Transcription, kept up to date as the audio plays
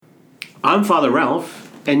I'm Father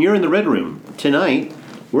Ralph, and you're in the Red Room. Tonight,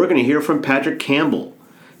 we're going to hear from Patrick Campbell,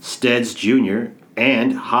 Steads Jr.,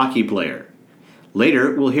 and hockey player.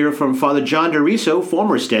 Later, we'll hear from Father John DeRiso,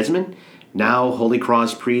 former Steadsman, now Holy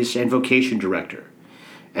Cross priest and vocation director.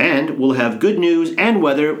 And we'll have good news and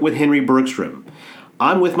weather with Henry Bergstrom.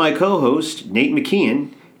 I'm with my co-host, Nate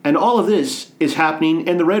McKeon, and all of this is happening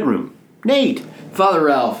in the Red Room. Nate! Father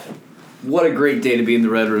Ralph, what a great day to be in the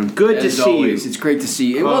Red Room. Good to see you. It's great to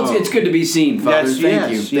see you. Well, it's good to be seen, Father.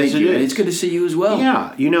 Thank you. Thank you. And it's good to see you as well.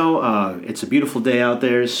 Yeah, it's a beautiful day out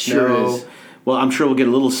there. Snow. Sure is. Well, I'm sure we'll get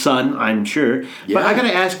a little sun, I'm sure. Yeah. But I got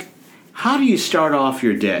to ask, how do you start off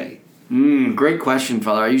your day? Great question,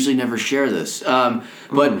 Father. I usually never share this.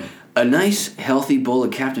 But a nice, healthy bowl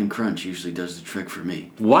of Captain Crunch usually does the trick for me.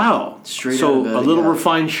 Wow. Straight out of a little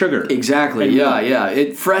refined sugar. Exactly. And Yeah.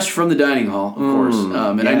 It fresh from the dining hall, of course.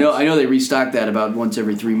 And yes. I know they restock that about once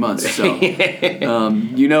every 3 months. So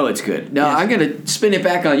it's good. Now I'm going to spin it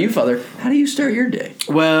back on you, Father. How do you start your day?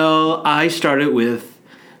 Well, I started with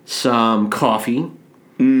some coffee,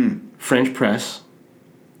 French press.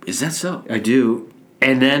 Is that so? I do.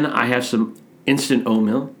 And then I have some instant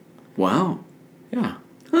oatmeal. Wow. Yeah.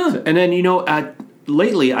 Huh. And then,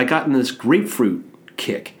 lately I gotten this grapefruit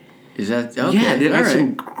kick. Is that okay? Yeah, they got All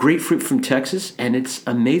some grapefruit from Texas, and it's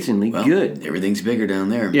amazingly good. Everything's bigger down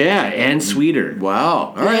there. Yeah, and sweeter.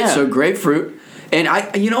 Wow. All right, so grapefruit. And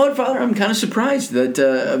you know what, Father? I'm kind of surprised that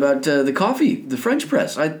about the coffee, the French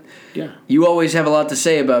press. You always have a lot to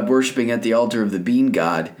say about worshiping at the altar of the bean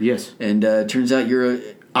god. Yes. And turns out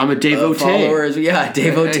I'm a devotee. Follower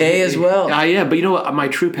devotee as well. I am, but you know what? My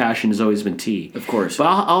true passion has always been tea. Of course. But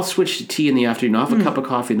I'll switch to tea in the afternoon. I'll have a cup of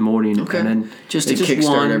coffee in the morning. Okay. And then just to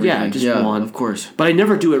kickstart everything. Yeah, one. Of course. But I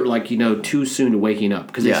never do it too soon to waking up,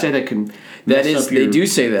 because they say that can they do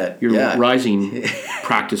say that. Your rising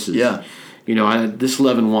practices. Yeah. This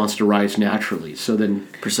leaven wants to rise naturally, so then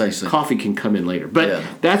precisely coffee can come in later. But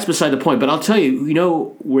that's beside the point. But I'll tell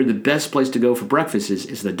you, where the best place to go for breakfast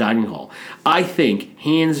is the dining hall. I think,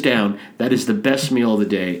 hands down, that is the best meal of the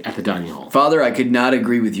day at the dining hall. Father, I could not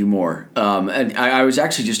agree with you more. And I was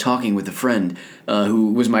actually just talking with a friend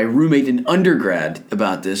who was my roommate in undergrad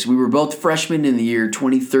about this. We were both freshmen in the year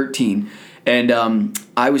 2013. And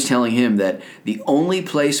I was telling him that the only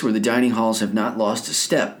place where the dining halls have not lost a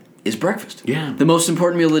step is breakfast. Yeah. The most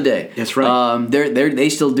important meal of the day. That's right. They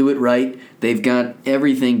still do it right. They've got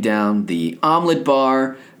everything down. The omelet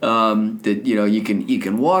bar, you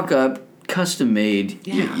can walk up, custom made.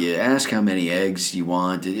 Yeah. You ask how many eggs you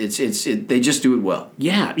want. They just do it well.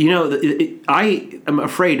 Yeah. I am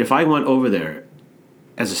afraid if I went over there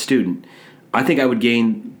as a student, I think I would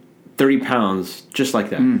gain 30 pounds just like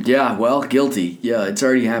that. Yeah, well, guilty. Yeah, it's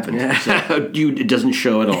already happened. So. It doesn't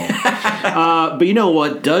show at all. But you know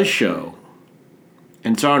what does show?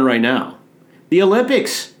 And it's on right now. The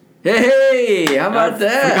Olympics. Hey, how about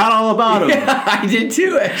that? I forgot all about them. Yeah, I did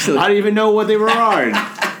too, actually. I didn't even know what they were on.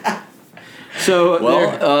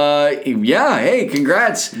 Hey,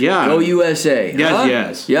 congrats. Yeah. Go USA.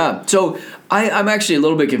 Yes. Yeah. So I'm actually a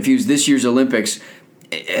little bit confused. This year's Olympics,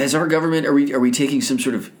 as our government, are we taking some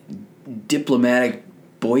sort of diplomatic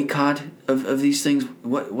boycott of these things?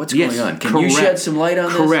 What's going on? Can you shed some light on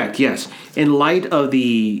this? Correct, yes. In light of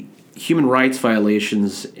the human rights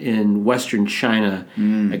violations in Western China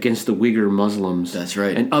against the Uyghur Muslims, that's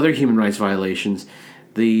right, and other human rights violations,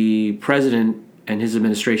 the president and his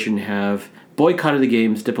administration have boycotted the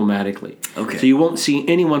games diplomatically. Okay. So you won't see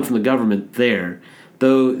anyone from the government there,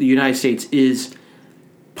 though the United States is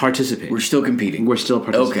participating. We're still competing. We're still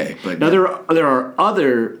participating. Okay, but now there are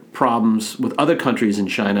other problems with other countries in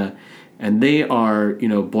China, and they are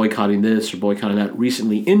boycotting this or boycotting that.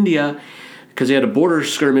 Recently, India, because they had a border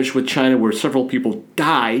skirmish with China where several people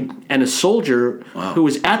died, and a soldier who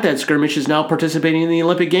was at that skirmish is now participating in the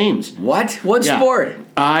Olympic Games. What? What sport?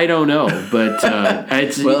 I don't know, but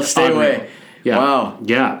it's stay away. Yeah. Wow.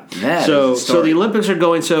 Yeah. So the Olympics are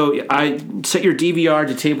going. So I set your DVR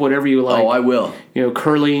to tape whatever you like. Oh, I will.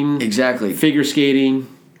 Curling. Exactly. Figure skating.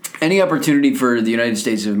 Any opportunity for the United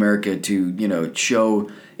States of America to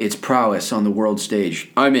show its prowess on the world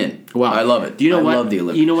stage, I'm in. Wow. I love it. I love the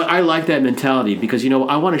Olympics. You know what? I like that mentality because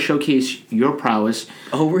I want to showcase your prowess.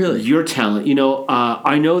 Oh, really? Your talent.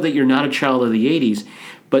 I know that you're not a child of the '80s,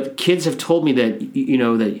 but kids have told me that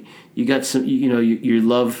that you got some. You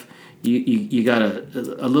love. You got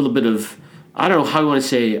a little bit of, I don't know how you want to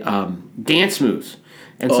say, dance moves.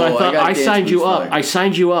 And so I thought I signed you up. I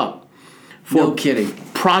signed you up for no kidding.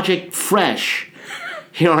 Project Fresh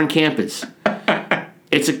here on campus.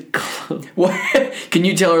 It's a What? Can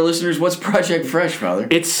you tell our listeners what's Project Fresh, Father?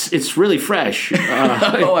 it's really fresh.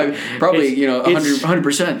 I probably it's-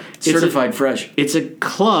 100% certified fresh. It's a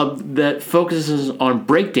club that focuses on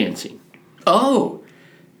breakdancing. Oh,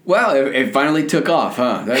 wow! It finally took off,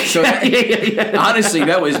 huh? Honestly,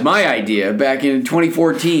 that was my idea back in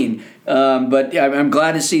 2014. But yeah, I'm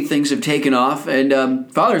glad to see things have taken off.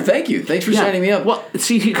 And Father, thank you. Thanks for signing me up. Well,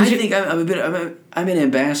 see, I think I'm an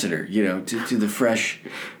ambassador, to the fresh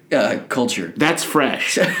culture. that's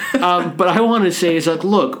fresh. But I want to say is like,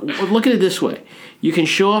 look at it this way: you can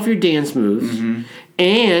show off your dance moves,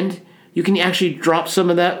 and you can actually drop some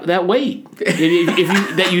of that weight if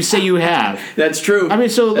you that you say you have. That's true. I mean,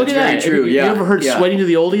 so look That's at that. very true. You ever heard "Sweating to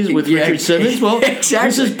the Oldies" with Richard Simmons? Well, exactly.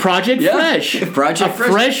 This is Project Fresh. Project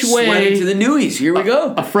Fresh. Fresh way Sweating to the newies. Here we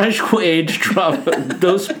go. A fresh way to drop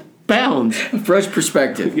those pounds. Fresh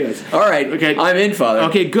perspective. Yes. All right. Okay. I'm in, Father.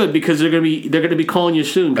 Okay, good, because they're gonna be calling you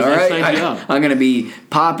soon. All Because right. I signed you up. I'm gonna be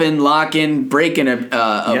popping, locking, breaking a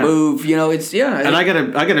Yeah. move. It's And I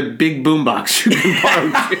got a big boombox you can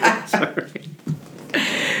borrow. Sorry.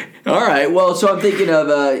 All right. Well, so I'm thinking of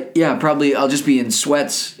probably I'll just be in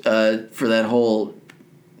sweats for that whole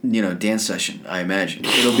dance session. I imagine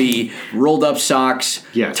it'll be rolled up socks,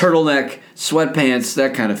 Yes. turtleneck, sweatpants,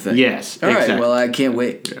 that kind of thing. Yes, All right. exactly. Well, I can't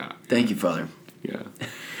wait. Yeah. Thank you, Father. Yeah.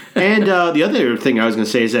 And the other thing I was going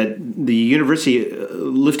to say is that the university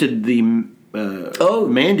lifted the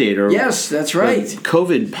mandate or Yes, that's right.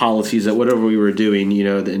 COVID policies that whatever we were doing,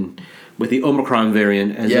 then with the Omicron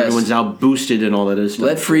variant, as Yes. everyone's now boosted and all that other stuff.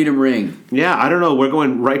 Let freedom ring. Yeah, I don't know. We're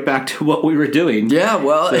going right back to what we were doing. Yeah.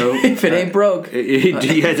 Well, So, if it ain't broke.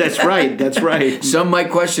 Yeah, that's right. That's right. Some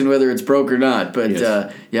might question whether it's broke or not, but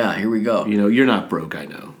Yes. here we go. You're not broke, I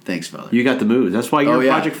know. Thanks, Father. You got the moves. That's why you're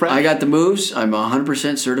Project Fresh. I got the moves. I'm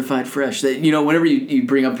 100% certified fresh. Whenever you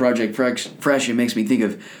bring up Project Fresh, it makes me think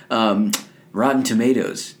of Rotten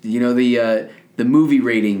Tomatoes. The movie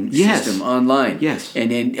rating Yes. system online. Yes.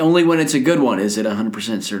 And only when it's a good one is it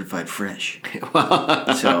 100% certified fresh.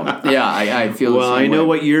 So, I feel Well, the same I know way.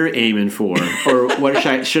 what you're aiming for, or what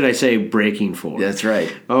should I say, breaking for. That's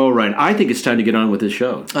right. All right. I think it's time to get on with this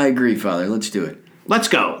show. I agree, Father. Let's do it. Let's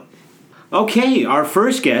go. Okay, our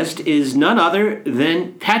first guest is none other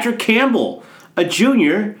than Patrick Campbell, a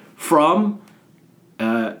junior from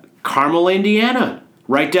Carmel, Indiana.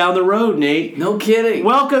 Right down the road, Nate. No kidding.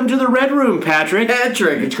 Welcome to the Red Room, Patrick.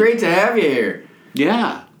 Patrick, it's great to have you here.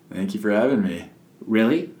 Yeah. Thank you for having me.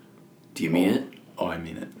 Really? Do you mean it? Oh, I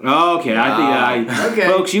mean it. Okay, I think okay.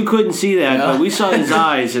 folks, you couldn't see that, No. but we saw his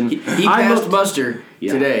eyes, and He I passed looked, muster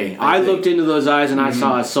today. I think. looked into those eyes, and I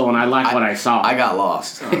saw a soul, and I like what I saw. I got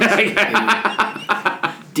lost.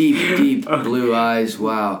 Deep blue eyes.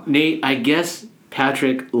 Wow. Nate, I guess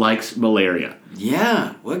Patrick likes malaria.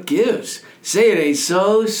 Yeah. What gives? Say it ain't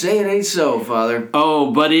so. Say it ain't so, Father.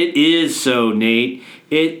 Oh, but it is so, Nate.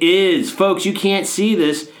 It is. Folks, you can't see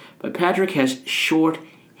this, but Patrick has short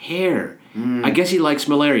hair. I guess he likes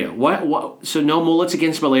malaria. What? So no mullets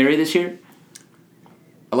against malaria this year?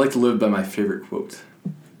 I like to live by my favorite quote.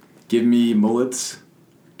 Give me mullets,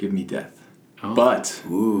 give me death. Oh. But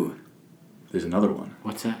Ooh. there's another one.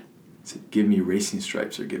 What's that? It's give me racing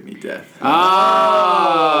stripes or give me death.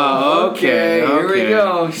 Oh, okay. Here we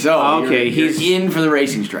go. So, Okay, you're he's- in for the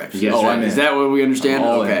racing stripes. Yes, oh, I'm is in. that what we understand? I'm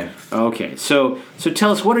all Okay. in. Okay. So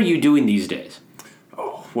tell us, what are you doing these days?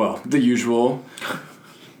 Oh, well, the usual.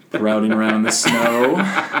 Routing around in the snow.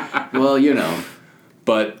 Well,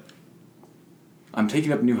 But I'm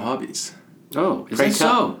taking up new hobbies. Oh, Is pray that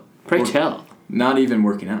tell. so? Pray Or- tell. Not even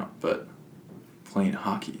working out, but playing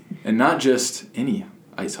hockey. And not just any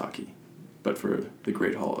ice hockey, but for the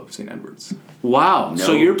Great Hall of St. Edwards. Wow. So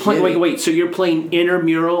No you're playing. kidding. Wait. So you're playing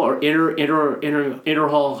intramural or inter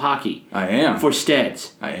hall hockey I am. for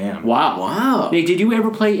Steads. I am. Wow. Wow. Nate, did you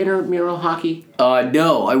ever play intramural hockey?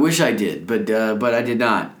 No, I wish I did, but I did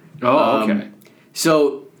not. Oh, okay.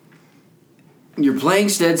 So you're playing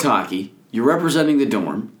Steads hockey. You're representing the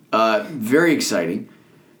dorm. Very exciting.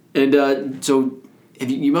 And so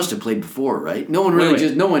you must have played before, right? No one really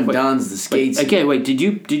Wait. dons the skates. Okay, wait. Did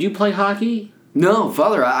you play hockey? No,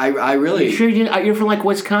 Father. I really. You sure you did? You're from like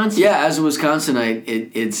Wisconsin. Yeah, as a Wisconsinite,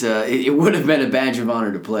 it would have been a badge of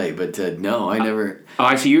honor to play, but no, I never. Oh,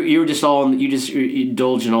 I see. You were just all you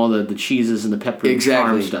indulge in all the cheeses and the pepper farm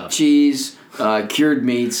Exactly. stuff. Cheese, cured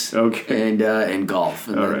meats, Okay. and golf,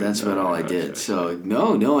 and All right. that's about all I Okay. did. So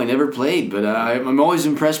no, I never played, but I'm always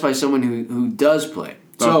impressed by someone who does play.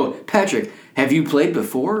 So Okay. Patrick, have you played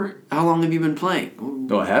before? How long have you been playing?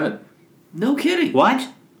 No, I haven't. No kidding. What?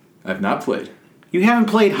 I've not played. You haven't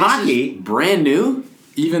played This hockey? is brand new.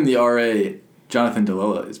 Even the RA, Jonathan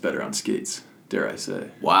DeLilla, is better on skates. dare I say.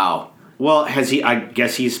 Wow. Well, has he? I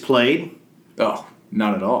guess he's played. Oh,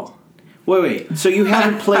 not at all. Wait. So you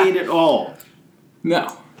haven't played at all?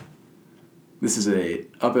 No. This is a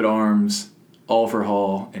up at arms, all for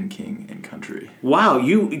Hall and King and Country. Wow.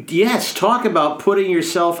 Yes. Talk about putting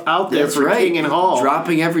yourself out there That's for right. King and Hall.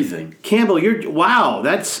 Dropping everything. Campbell, wow.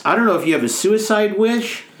 That's. I don't know if you have a suicide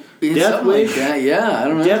wish, death Something wish. Like that. Yeah, I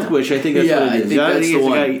don't know. Death wish. I think that's what it is. I think that's the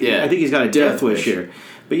one. Yeah. I think he's got a death, Death wish wish. here.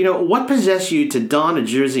 But what possessed you to don a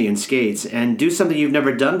jersey and skates and do something you've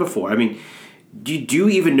never done before? I mean, do you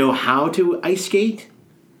even know how to ice skate?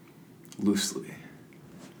 Loosely.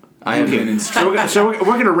 I have been in... So we're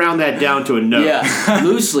going to round that down to a no. Yeah,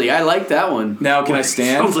 loosely. I like that one. Now, can I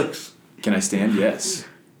stand? Sounds like... Can I stand? Yes.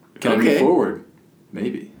 Can I Okay. move forward?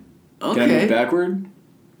 Maybe. Okay. Can I move backward?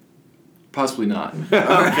 Possibly not.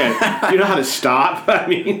 Okay. Do you know how to stop? I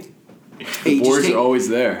mean... He just Boards are always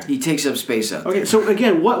there. He takes up space out there. Okay, so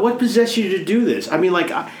again, what possessed you to do this? I mean,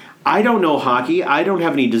 like, I don't know hockey. I don't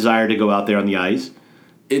have any desire to go out there on the ice.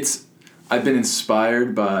 I've been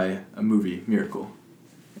inspired by a movie, Miracle.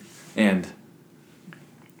 And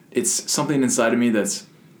it's something inside of me that's,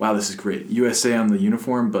 wow, this is great. USA on the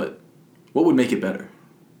uniform, but what would make it better?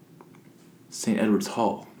 St. Edward's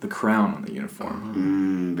Hall, the crown on the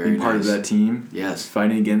uniform. Very Being part of nice. that team. Yes.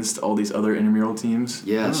 Fighting against all these other intramural teams.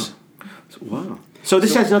 Yes. Wow. So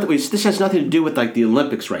this has nothing. This has nothing to do with like the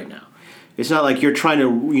Olympics right now. It's not like you're trying to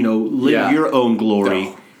live Yeah. your own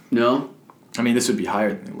glory. No. No? I mean, this would be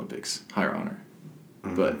higher than the Olympics, higher honor.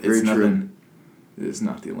 But Very it's true. nothing. It is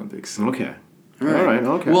not the Olympics. Okay. All right.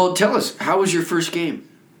 Okay. Well, tell us, how was your first game?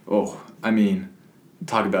 Oh, I mean,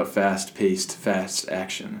 talk about fast-paced, fast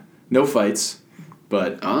action. No fights,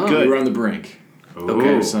 but Good. we were on the brink. Okay.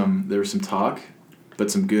 There was some talk, but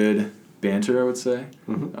some good banter, I would say.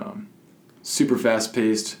 Super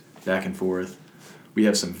fast-paced, back and forth. We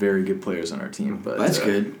have some very good players on our team, but That's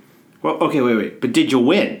good. Well, okay, wait. But did you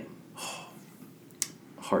win?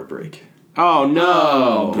 Heartbreak. Oh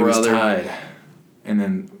no! It was brother. tied, and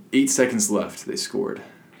then 8 seconds left. They scored.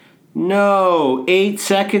 No, 8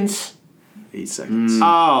 seconds. 8 seconds.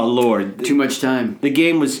 Oh Lord! Too much time. The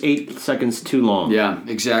game was 8 seconds too long. Yeah,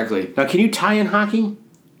 exactly. Now, can you tie in hockey?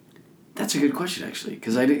 That's a good question, actually,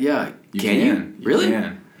 because I did. Yeah, You can can. you? Really?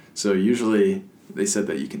 can. So usually they said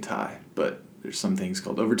that you can tie, but there's some things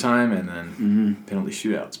called overtime and then penalty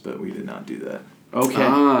shootouts, but we did not do that. Okay.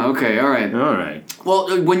 Okay, all right. All right.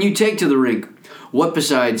 Well, when you take to the rink, what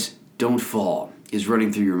besides "don't fall" is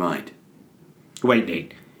running through your mind? Wait,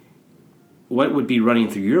 Nate. What would be running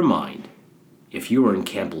through your mind if you were in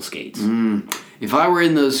Campbell skates? If I were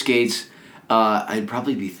in those skates, I'd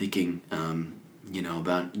probably be thinking,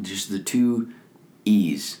 about just the two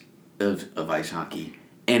E's of ice hockey: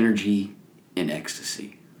 energy and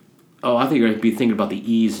ecstasy. Oh, I think you're going to be thinking about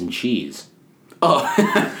the E's and cheese. Oh,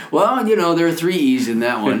 well, there are three E's in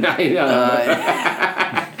that one. I know.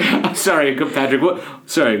 I'm sorry, Patrick.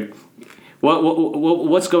 What's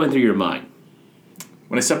going through your mind?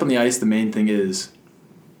 When I step on the ice, the main thing is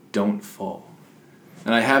don't fall.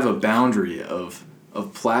 And I have a boundary of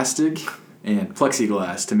plastic and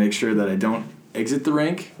plexiglass to make sure that I don't exit the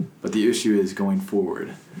rink, but the issue is going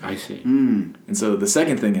forward. I see. And so the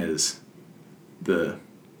second thing is the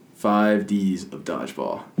 5 Ds of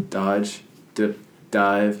dodgeball. Dodge, dip,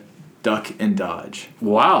 dive, duck, and dodge.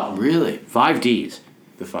 Wow. Really? 5 Ds.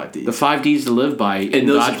 The 5 Ds. The 5 Ds to live by in And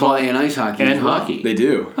those dodgeball apply in ice hockey and as well. hockey. They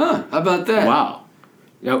do. Huh? How about that? Wow.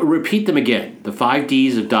 Now repeat them again. The 5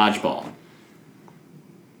 Ds of dodgeball.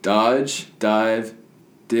 Dodge, dive,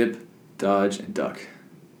 dip, dodge, and duck.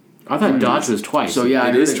 I thought dodge was twice. So yeah, I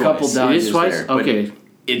It heard is a couple twice. dodges it is twice. there. but Okay.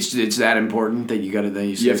 It's that important that you got to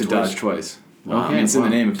You have to dodge twice. Wow. I mean, it's in the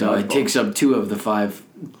name of So dodgeball. it takes up 2 of the 5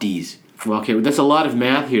 Ds. Well, okay, that's a lot of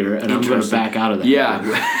math here, and I'm going to Interesting. back out of that. Yeah.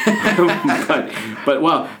 but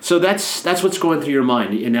wow. So that's what's going through your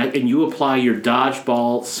mind, and you apply your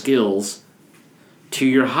dodgeball skills to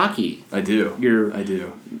your hockey, I do. your I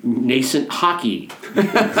do. nascent hockey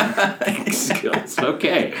skills.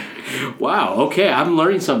 Okay. Wow. Okay, I'm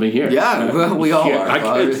learning something here. Yeah, well, we all Yeah,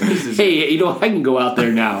 are. hey, I can go out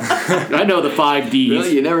there now. I know the 5 Ds.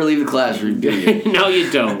 Really, you never leave the classroom, do you? No, you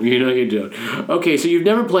don't. You don't. Okay, so you've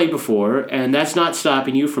never played before, and that's not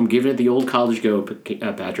stopping you from giving it the old college go,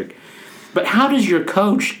 Patrick. But how does your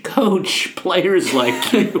coach players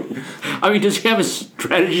like you? I mean, does he have a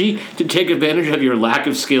strategy to take advantage of your lack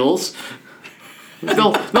of skills?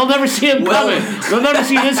 They'll never see him coming. They'll never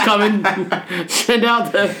see this coming. Send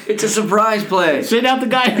out It's a surprise play. the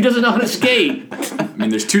guy who doesn't know how to skate. I mean,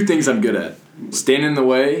 there's 2 things I'm good at. Standing in the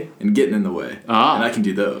way and getting in the way. Ah. And I can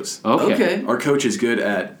do those. Okay. Okay. Our coach is good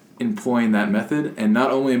at employing that method, and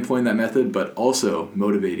not only employing that method, but also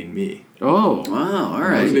motivating me. Oh, Wow, all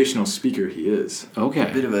right. Motivational speaker he is. A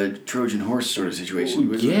okay. bit of a Trojan horse sort of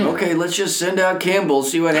situation. yeah. Okay, let's just send out Campbell,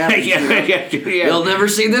 see what happens. yeah. They'll never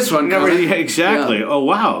see this one Never, coming. yeah, exactly. Yeah. Oh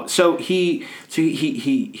wow. So he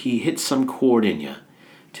hit some chord in you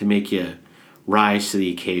to make you rise to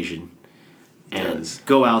the occasion and does.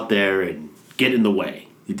 go out there and get in the way.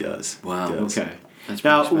 He does. Wow. He does. Okay. That's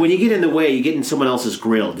Now, pretty when you get in the way, you get in someone else's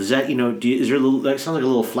grill. Does that, is there a little? That sounds like a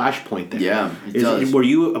little flashpoint there. Yeah, it does. Were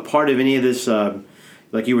you a part of any of this?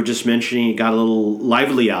 Like you were just mentioning, it got a little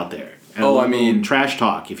lively out there. And Oh, a I little mean- trash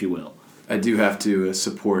talk, if you will. I do have to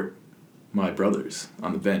support my brothers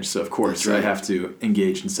on the bench, so of course That's right. I have to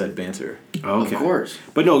engage in said banter. Okay. Of course.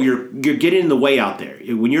 But no, you're getting in the way out there.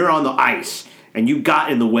 When you're on the ice and you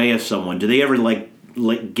got in the way of someone, do they ever like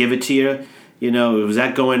give it to you? Was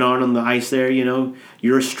that going on the ice there?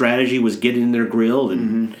 Your strategy was getting in their grill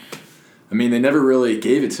and I mean, they never really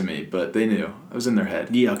gave it to me, but they knew. I was in their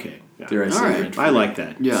head. yeah, okay. Yeah. Dare I say right. rent I free. like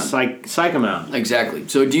that. Yeah. Psych them out. Exactly.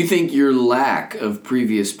 So do you think your lack of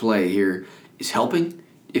previous play here is helping,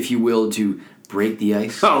 if you will, to break the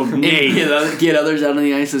ice? Oh, And nay. get others out on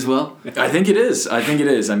the ice as well? I think it is.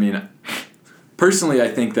 I mean, personally, I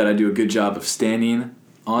think that I do a good job of standing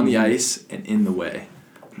on the ice and in the way.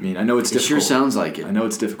 I mean, I know it's It difficult. sure sounds like it. I know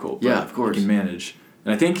it's difficult. But Yeah, of course. I can manage,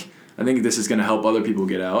 and I think this is going to help other people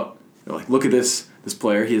get out. They're like, look at this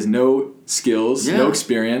player. He has no skills, Yeah. no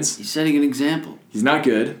experience. He's setting an example. He's not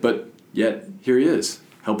good, but yet here he is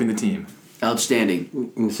helping the team.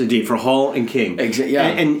 Outstanding. It's indeed for Hall and King. Yeah.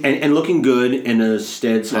 And looking good in a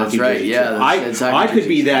Stead's That's hockey right. jersey. Yeah. the I Stead's hockey I could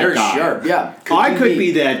be jerseys. that They're guy. sharp. Yeah. I could me.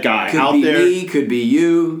 be that guy Could out be there. me. Could be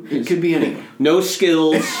you. It could be anyone. No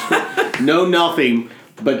skills, no nothing.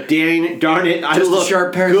 But darn it, I Just look a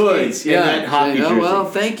sharp pair good of skates. in that hockey Oh, jersey. well,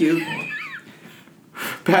 thank you.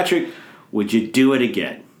 Patrick, would you do it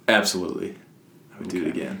again? Absolutely, I would do it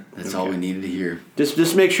again. That's all we needed to hear.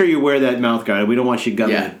 Just make sure you wear that mouth guard. We don't want you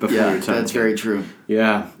gumming it before your time. That's very true.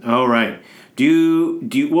 Yeah. All right. Do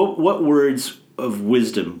you what words of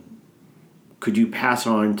wisdom could you pass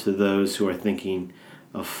on to those who are thinking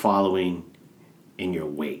of following in your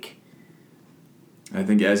wake? I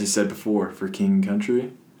think, as you said before, for King and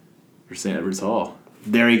Country, for St. Edward's Hall.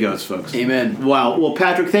 There he goes, folks. Amen. Wow. Well,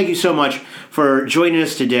 Patrick, thank you so much for joining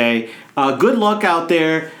us today. Good luck out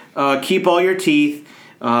there. Keep all your teeth.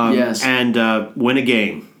 Yes. And win a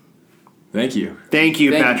game. Thank you. Thank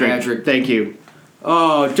you, Thank you, Patrick. Patrick. Thank you.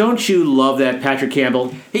 Oh, don't you love that, Patrick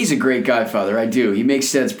Campbell? He's a great godfather. I do. He makes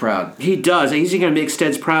Steds proud. He does. He's going to make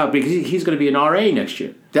Steds proud because he's going to be an RA next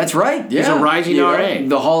year. That's right. Yeah. He's a rising You know, RA.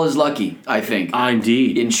 The Hall is lucky, I think.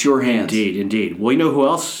 Indeed. In sure hands. Indeed. Well, you know who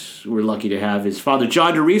else we're lucky to have is Father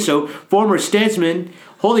John DeRiso, former Stedsman,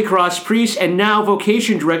 Holy Cross priest, and now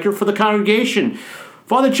vocation director for the congregation.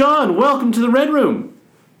 Father John, welcome to the Red Room.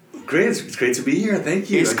 Great, it's great to be here.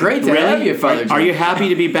 Thank you. It's great to have you, Father John. Are you happy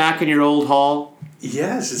to be back in your old hall?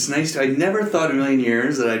 Yes, it's nice. I never thought in a million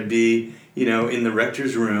years that I'd be, in the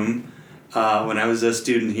rector's room when I was a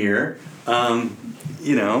student here.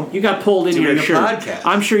 You got pulled in Doing your a shirt. podcast.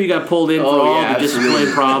 I'm sure you got pulled in for Oh, all yeah, the discipline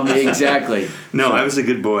absolutely. problems. Exactly. No, I was a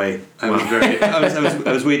good boy. I was very.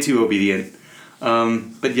 I was way too obedient.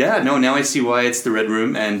 But yeah, no. Now I see why it's the Red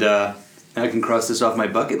Room, and I can cross this off my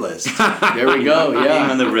bucket list. There we go. Being on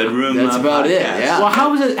Yeah. the Red Room. That's about it, podcast. yeah.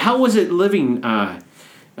 Well, how was it living?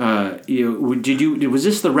 Was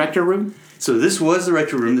this the rector room? So this was the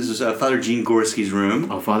rector room. This is Father Gene Gorski's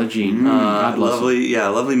room. Oh, Father Gene. God bless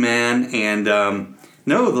him. Lovely man, and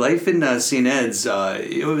no, life in St. Ed's,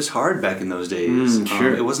 it was hard back in those days.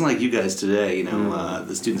 Sure. It wasn't like you guys today,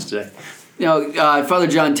 the students today. Now, Father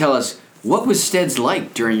John, tell us, what was Steds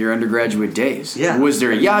like during your undergraduate days? Yeah. Was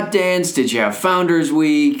there a yacht dance? Did you have Founders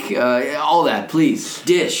Week? All that, please.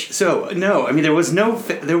 Dish. So no, I mean there was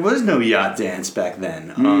no yacht dance back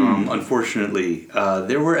then. Unfortunately,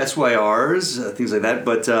 there were SYRs, things like that,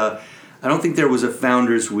 but I don't think there was a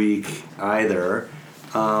Founders Week either.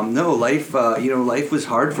 No, life was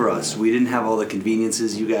hard for us. We didn't have all the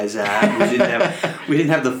conveniences you guys had. We didn't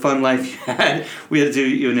have the fun life you had. We had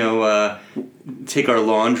to, take our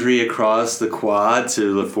laundry across the quad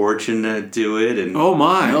to La Fortune to do it. And Oh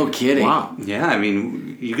my! No kidding. Wow. yeah, I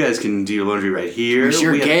mean, you guys can do your laundry right here. We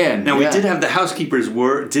sure can, Now yeah. we did have the housekeepers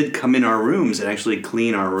did come in our rooms and actually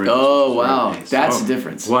clean our rooms. Oh, which was wow. very nice. That's Oh. the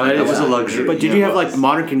difference. Well, That was a luxury. But did Yeah, you it have like was.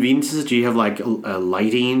 modern conveniences? Do you have like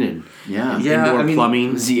lighting and Yeah. Yeah, indoor I mean,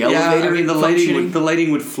 plumbing? Was the Yeah, elevator I mean functioning? the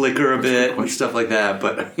lighting would flicker a bit question. and stuff like that.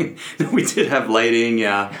 But we did have lighting.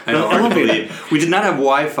 Yeah, I know. The Hard to elevator. believe. We did not have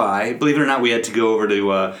Wi-Fi. Believe it or not, we had to go over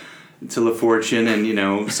to to La Fortune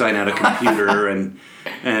and sign out a computer and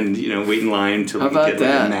wait in line until How we could about get like,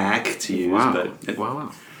 that? a Mac to use. Wow. But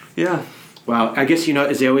Wow. yeah, Wow. I guess,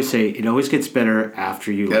 as they always say, it always gets better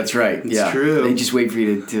after you leave. That's right. It's true. They just wait for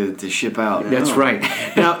you to ship out. That's right.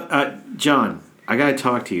 Now, John, I got to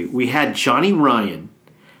talk to you. We had Johnny Ryan,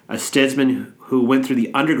 a Stedsman who went through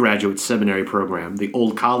the undergraduate seminary program, the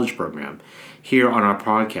old college program, here on our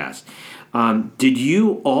podcast. Did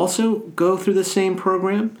you also go through the same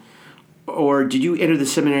program, or did you enter the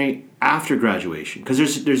seminary after graduation?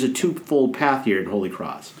 Because there's a twofold path here in Holy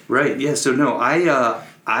Cross. right. Yeah. So no,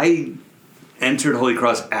 I entered Holy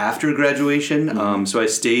Cross after graduation. So I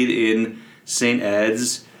stayed in St.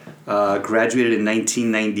 Ed's, graduated in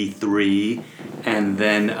 1993, and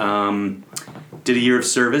then did a year of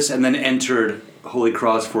service, and then entered Holy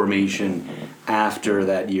Cross formation after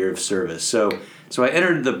that year of service. So I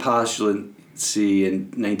entered the postulacy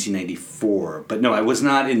in 1994, but no, I was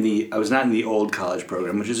not in the old college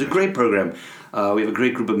program, which is a great program. We have a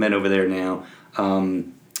great group of men over there now,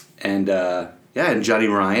 and Johnny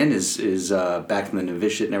Ryan is back from the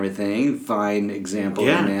novitiate and everything. Fine example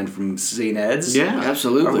of a man from St. Ed's. Yeah,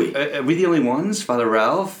 Absolutely. Are we the only ones? Father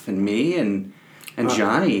Ralph and me and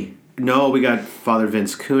Johnny. No, we got Father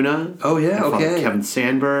Vince Cunha. Oh yeah, and Father okay. Kevin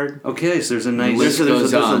Sandberg. Okay, so there's a nice. list There's a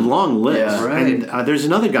goes on. long list. Yeah. Right. And there's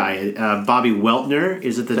another guy, Bobby Weltner,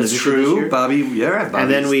 is it the That's novitiate this true, year? Bobby. Yeah, right, And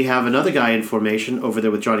then Bobby's- we have another guy in formation over there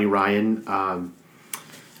with Johnny Ryan,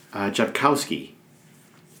 Jabkowski.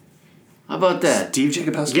 How about that? Steve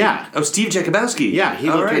Jakubowski. Yeah. Oh, Steve Jakubowski. Yeah, he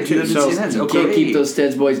All looked right, good, too. he lives in So- St. Ed's. You Oh, can't great. keep those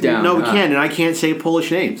Steads boys down. No, we huh? can, and I can't say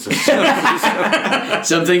Polish names.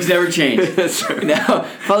 Some things never change. Now,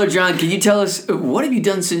 Father John, can you tell us what have you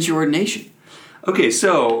done since your ordination? Okay,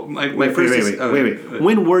 so my wait, first. wait.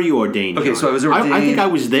 When were you ordained? Okay, John? so I was I think ordained- I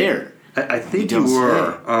was there. I think You you don't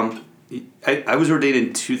were. I was ordained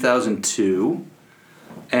in 2002,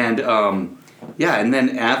 and and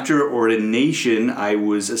then after ordination, I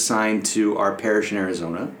was assigned to our parish in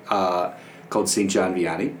Arizona called St. John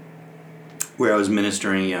Vianney, where I was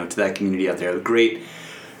ministering, to that community out there.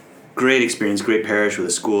 Great experience, great parish with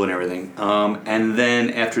a school and everything. And then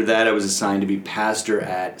after that, I was assigned to be pastor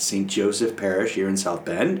at St. Joseph Parish here in South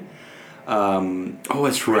Bend. Oh,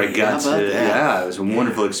 that's Where I right. got How to, about that? it was a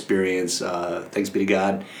wonderful experience. Thanks be to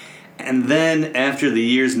God. And then after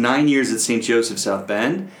the 9 years at St. Joseph South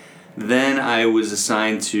Bend, then I was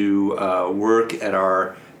assigned to work at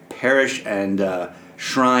our parish and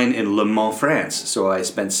shrine in Le Mans, France. So I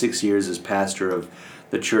spent 6 years as pastor of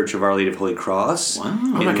the Church of Our Lady of Holy Cross. Wow. Oh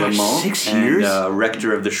in my Le gosh, Mans, 6 and, years?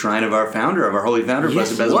 rector of the shrine of our holy founder, Yes,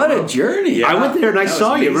 Blessed Basil. What a Moreau. journey. Yeah. I went there and I That was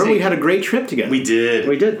saw you. Remember, we amazing. had a great trip together. We did.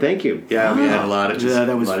 We did. Thank you. Yeah, we had a lot of Yeah,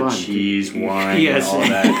 that was a lot fun. of cheese, wine, Yes. and all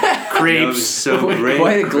that. Crepes. It was so great.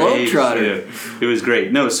 Quite a Crepes, globetrotter. yeah. It was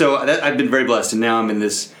great. No, so I've been very blessed, and now I'm in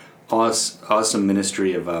this awesome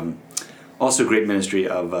ministry of, also great ministry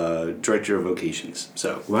of director of vocations.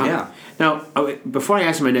 So Wow. yeah, Now, before I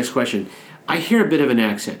ask my next question, I hear a bit of an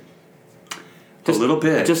accent. a little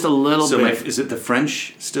bit, Just a little so bit. is it the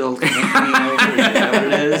French still hanging over? Is that what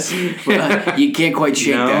it is? Well, you can't quite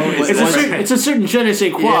shake No, that. it's It's a certain je ne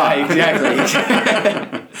sais quoi. Yeah,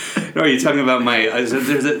 exactly. No, are you talking about my?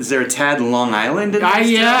 Is there a tad Long Island in there?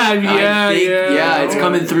 still? Yeah, it's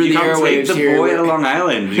coming through You the can't take airwaves the here. boy out of Long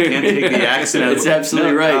Island. You can't take the accent. That's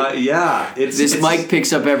absolutely right. Yeah, This mic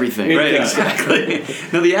picks up everything. Right, Yeah. exactly.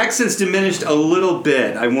 Now the accent's diminished a little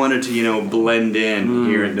bit. I wanted to, blend in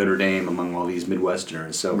here at Notre Dame among all these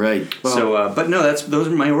Midwesterners. So Right. But no, those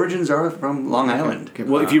are my origins are from Long Island.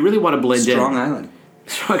 Well, if you really want to blend Strong in, Island.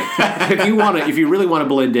 if you really want to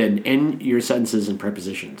blend in your sentences and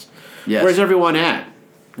prepositions. Yes. Where's everyone at?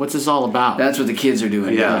 What's this all about? That's what the kids are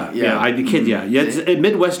doing. Yeah. the kid. Yeah.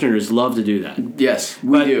 Midwesterners love to do that. Yes,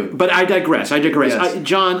 we do. But I digress. Yes.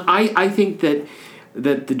 John, I think that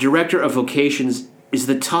the director of vocations is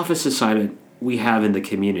the toughest assignment we have in the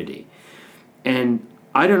community. And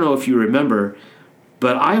I don't know if you remember,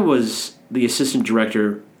 but I was the assistant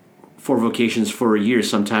director for vocations for a year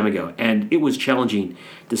some time ago, and it was challenging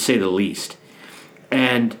to say the least.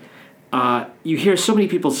 And you hear so many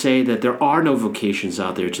people say that there are no vocations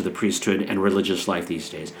out there to the priesthood and religious life these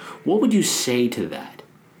days. What would you say to that?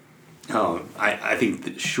 Oh, I think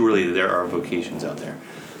that surely there are vocations out there.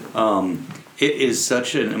 It is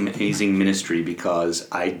such an amazing ministry because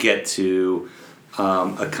I get to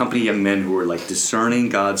accompany young men who are like discerning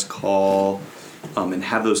God's call and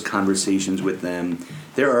have those conversations with them.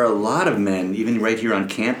 There are a lot of men, even right here on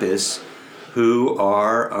campus, who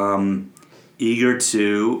are eager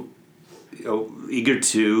to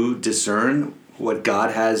discern what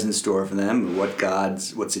God has in store for them,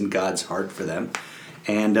 what's in God's heart for them,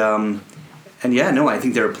 And yeah, no, I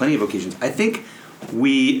think there are plenty of occasions. I think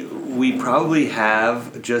we probably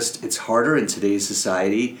have just, it's harder in today's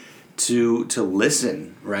society to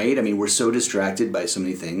listen, right? I mean, we're so distracted by so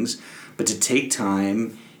many things, but to take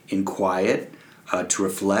time in quiet, to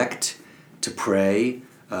reflect, to pray,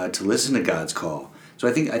 to listen to God's call. So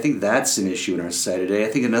I think that's an issue in our society today. I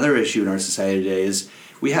think another issue in our society today is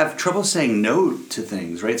we have trouble saying no to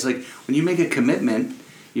things, right? It's like when you make a commitment,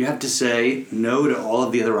 you have to say no to all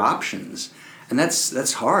of the other options. And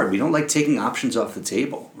that's hard. We don't like taking options off the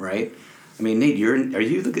table, right? I mean, Nate, you're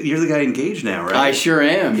the guy engaged now, right? I sure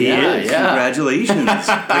am. He is. Yeah. Congratulations.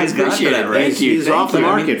 I appreciate it. Right? Thank you. He's off the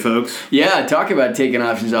market, folks. Yeah, talk about taking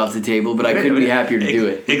options off the table, but I couldn't be happier to do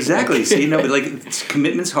it. Exactly. See, no, but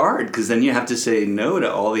commitment's hard because then you have to say no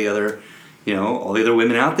to all the other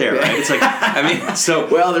women out there, right? It's like, I mean,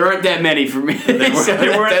 so well, there aren't that many for me. There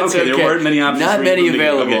weren't many options. Not for many you.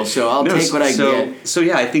 available, Okay. so I'll take what I get. So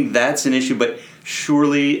yeah, I think that's an issue, but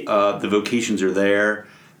surely the vocations are there.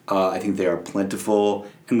 I think they are plentiful,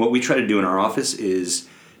 and what we try to do in our office is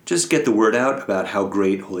just get the word out about how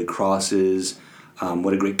great Holy Cross is,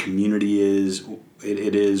 what a great community is.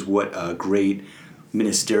 It is what a great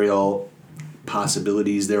ministerial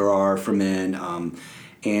possibilities there are for men.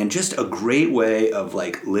 And just a great way of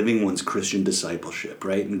living one's Christian discipleship,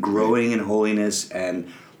 right? And growing in holiness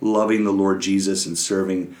and loving the Lord Jesus and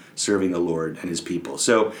serving the Lord and His people.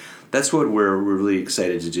 So that's what we're really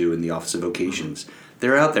excited to do in the Office of Vocations.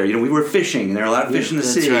 They're out there. We were fishing, and there are a lot of fish in the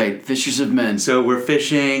city. That's right, fishers of men. So we're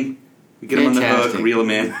fishing. We get them on the hook, reel them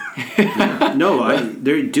in.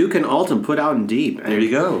 Duke and Alton put out in deep. There you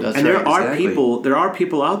go. There are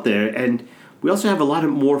people out there, and we also have a lot of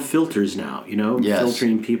more filters now. Yes.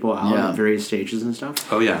 Filtering people out at various stages and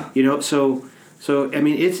stuff. Oh yeah. So I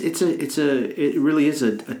mean, it really is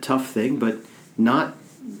a tough thing, but not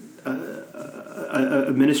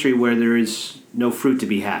a ministry where there is no fruit to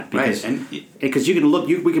be had, because you can look.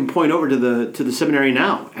 We can point over to the seminary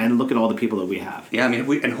now and look at all the people that we have. Yeah, I mean,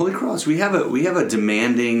 and Holy Cross, we have a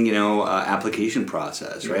demanding application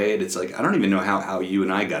process, right? It's like I don't even know how you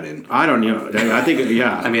and I got in. I don't know. I think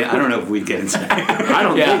I mean, I don't know if we'd get into that. I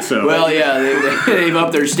don't think so. Well, yeah, they've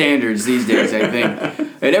upped their standards these days, I think.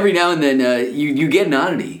 And every now and then you get an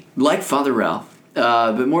oddity, like Father Ralph,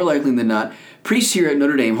 but more likely than not, priests here at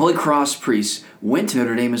Notre Dame, Holy Cross priests, went to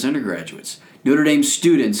Notre Dame as undergraduates. Notre Dame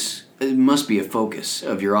students must be a focus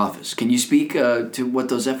of your office. Can you speak to what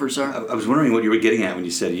those efforts are? I was wondering what you were getting at when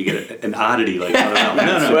you said you get an oddity like that.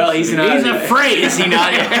 No. Well, he's afraid, is he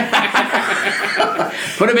not?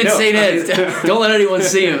 Put him in St. Ed's. Don't let anyone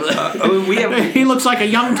see him. He looks like a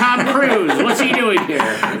young Tom Cruise. What's he doing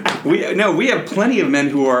here? We have plenty of men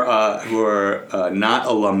who are not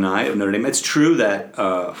alumni of Notre Dame. It's true that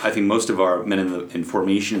I think most of our men in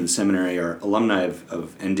formation in the seminary are alumni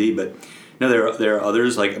of ND, but no, there are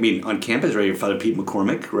others, on campus, right? Father Pete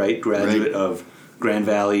McCormick, right? Graduate of Grand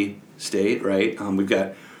Valley State, right? We've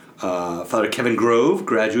got Father Kevin Grove,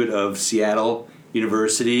 graduate of Seattle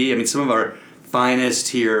University. I mean, some of our finest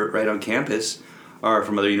here right on campus are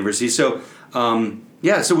from other universities. So,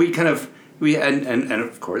 so we and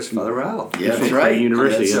of course Father Ralph. Yeah, that's right.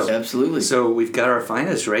 University, yes. Absolutely. So we've got our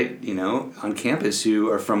finest, right? On campus who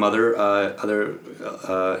are from other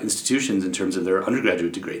institutions in terms of their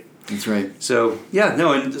undergraduate degree. That's right. So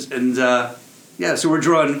so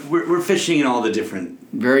we're fishing in all the different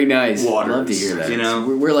very nice waters. Love to hear that.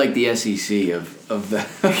 We're like the SEC of the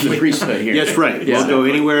priesthood here. Yes, right. Yeah. We'll go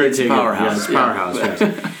anywhere. It's powerhouse. It's powerhouse. Yes.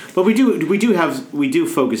 But we do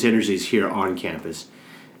focus energies here on campus,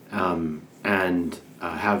 and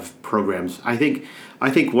have programs. I think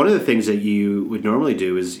one of the things that you would normally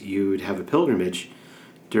do is you would have a pilgrimage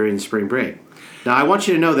during spring break. Now, I want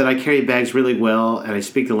you to know that I carry bags really well and I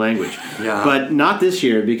speak the language. Yeah. But not this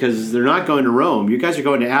year because they're not going to Rome. You guys are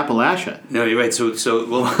going to Appalachia. No, you're right. So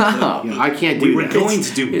I can't do that. We were going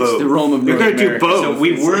to do both. It's the Rome of North We're going to do America. both. So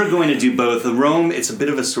we were going to do both. The Rome, it's a bit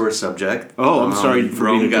of a sore subject. Oh, I'm sorry for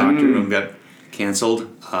being a doctor. Rome got canceled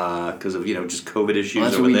because of just COVID issues Well,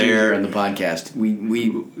 that's over what we do there. here on the podcast.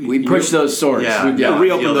 We push those swords. Yeah,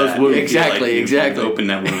 reopen feel those that. wounds. Exactly. Open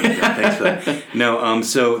that wound. Thanks for that. No,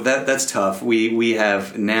 so that's tough. We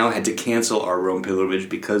have now had to cancel our Rome pilgrimage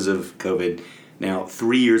because of COVID. Now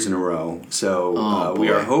 3 years in a row. So we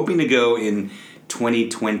are hoping to go in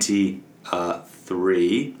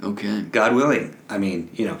 2023. Okay. God willing. I mean,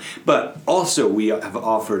 But also we have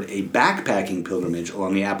offered a backpacking pilgrimage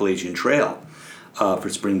along the Appalachian Trail for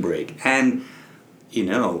spring break. And,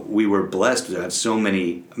 we were blessed to have so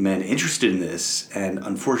many men interested in this. And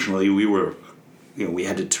unfortunately, we were we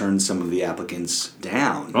had to turn some of the applicants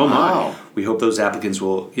down. Oh, my. Wow. We hope those applicants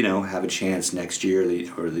will, have a chance next year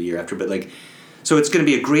or the year after. But so it's going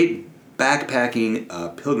to be a great backpacking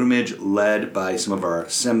pilgrimage led by some of our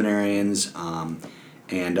seminarians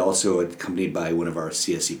and also accompanied by one of our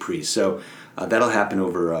CSC priests. So that'll happen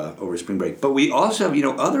over spring break. But we also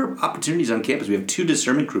have, other opportunities on campus. We have 2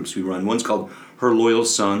 discernment groups we run. One's called Her Loyal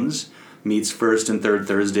Sons, meets first and third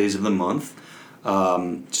Thursdays of the month.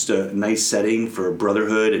 Just a nice setting for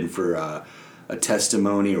brotherhood and for a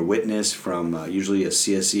testimony or witness from usually a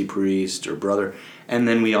CSC priest or brother. And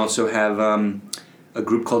then we also have a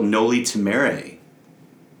group called Noli Timere.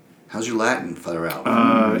 How's your Latin, Father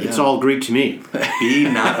Ralph? It's all Greek to me. Be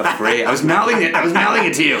not afraid. I was mouthing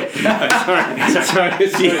it to you. Sorry.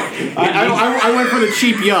 I went for the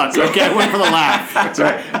cheap yuck. Okay, I went for the laugh.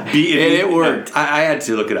 Sorry. It worked. I had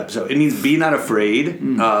to look it up. So it means be not afraid,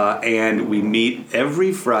 and we meet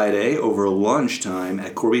every Friday over lunchtime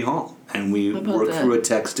at Corby Hall, and we work through a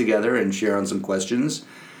text together and share on some questions,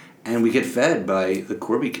 and we get fed by the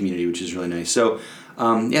Corby community, which is really nice. So,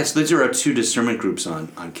 so these are our 2 discernment groups on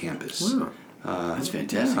campus. Wow. That's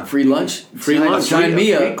fantastic. Free lunch. Free lunch. Sign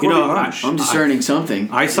me up. Corby lunch. I'm discerning something.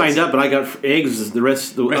 I signed up, but I got eggs for the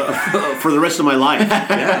rest of my life.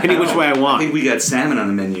 Any which way I I want. think we got salmon on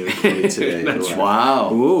the menu today.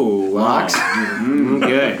 Wow. Ooh, wow. Lox.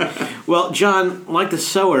 Okay. Well, John, like the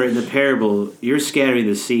sower in the parable, you're scattering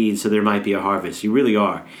the seeds so there might be a harvest. You really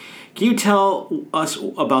are. Can you tell us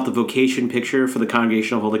about the vocation picture for the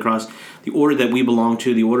Congregation of Holy Cross, the order that we belong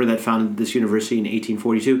to, the order that founded this university in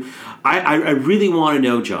 1842? I really want to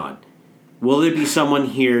know, John, will there be someone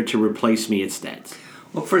here to replace me instead?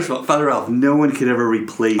 Well, first of all, Father Ralph, no one could ever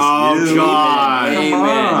replace Oh, you. John. Amen. Come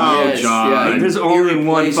on. Yes, John. yeah. There's only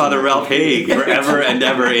one Irreplaceable. Father Ralph Haig forever and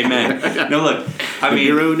ever. Amen. No, look. I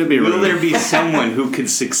mean, Nibiru. will there be someone who could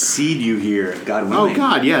succeed you here, God willing? Oh,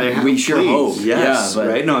 God, yeah. They have, We sure please. hope. Yes, Yeah, but-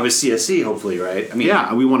 right? No, I was CSC, hopefully, right? I mean,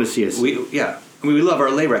 Yeah, we want to see us. we love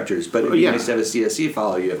our lay rectors, but it'd be Yeah. nice to have a CSC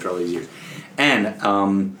follow you after all these years. And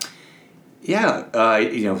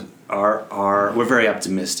we're very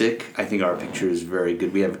optimistic. I think our picture is very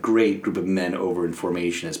good. We have a great group of men over in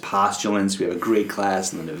formation as postulants. We have a great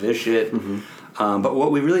class in the novitiate. But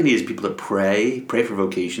what we really need is people to pray for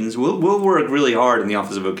vocations. We'll work really hard in the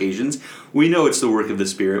Office of Vocations. We know it's the work of the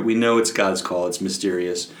Spirit. We know it's God's call. It's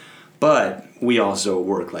mysterious. But we also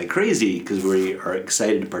work like crazy because we are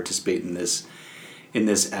excited to participate in this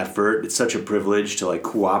effort. It's such a privilege to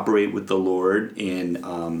cooperate with the Lord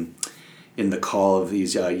in the call of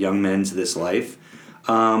these young men to this life.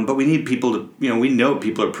 But we need people to, we know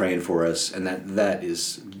people are praying for us, and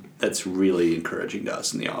that's really encouraging to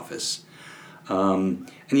us in the office. And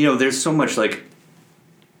there's so much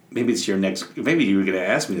maybe it's your next. Maybe you were going to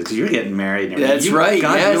ask me this because you're getting married. And That's right.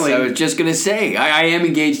 Yes, I was just going to say I am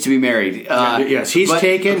engaged to be married. Yes, he's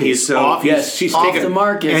taken. okay, He's so- off. Yes, he's off taken the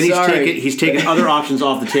market, and sorry. he's taken other options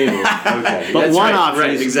off the table. Okay, But that's one right, option right,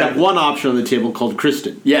 is exactly. one option on the table called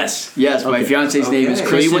Kristen. Yes. My Okay. fiance's name is Okay. So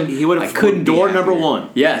Kristen. he would I have couldn't be door happier. number one.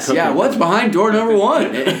 Yes, Okay. what's behind door number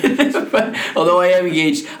 1? But although I am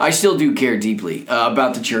engaged, I still do care deeply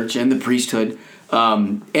about the church and the priesthood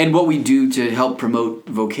and what we do to help promote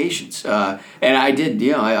vocations. And I did,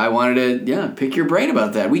 I wanted to, pick your brain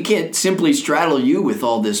about that. We can't simply straddle you with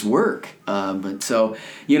all this work. But so,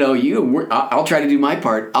 I'll try to do my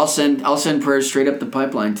part. I'll send prayers straight up the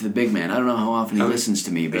pipeline to the big man. I don't know how often he listens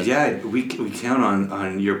to me, but Yeah, we count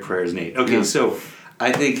on your prayers, Nate. Okay, Yeah. so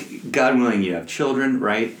I think, God willing, you have children,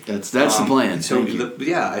 right? that's the plan. So, Thank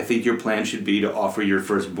you. I think your plan should be to offer your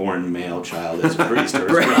firstborn male child as a priest. Or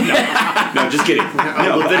no, just kidding.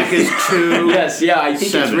 No, Leviticus 2. Yes, I think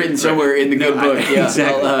it's 7. written somewhere in the good book. Yeah,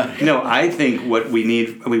 exactly. Well, No, I think what we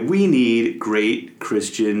need, we need great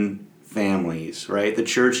Christian families, right? The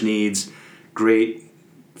church needs great,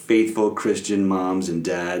 faithful Christian moms and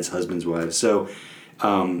dads, husbands, wives. So,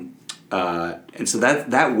 and so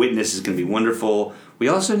that witness is going to be wonderful. We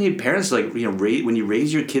also need parents when you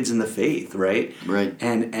raise your kids in the faith, right? Right.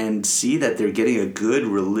 And see that they're getting a good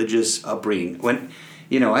religious upbringing. When,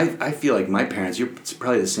 I feel like my parents. It's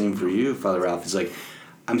probably the same for you, Father Ralph. It's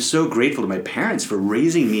I'm so grateful to my parents for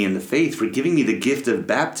raising me in the faith, for giving me the gift of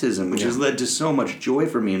baptism, which has led to so much joy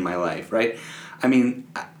for me in my life. Right? I mean,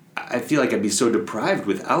 I feel like I'd be so deprived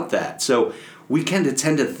without that. So we tend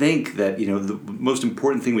to think that the most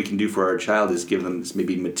important thing we can do for our child is give them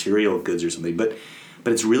maybe material goods or something, but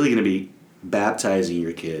it's really going to be baptizing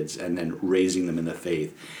your kids and then raising them in the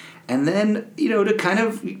faith. And then, to kind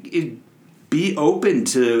of be open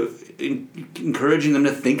to encouraging them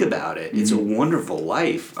to think about it. Mm-hmm. It's a wonderful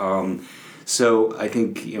life. So I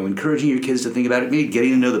think encouraging your kids to think about it, maybe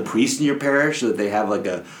getting to know the priest in your parish so that they have like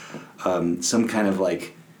a some kind of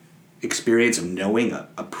like experience of knowing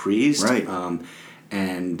a priest. Right.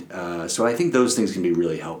 So I think those things can be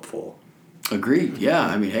really helpful. Agreed. Yeah.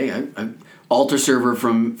 I mean, hey, I'm altar server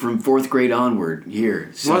from fourth grade onward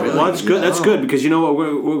here. So Well, that's good. That's good because you know what?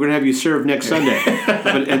 We're going to have you serve next Sunday,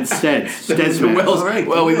 but instead, Mass.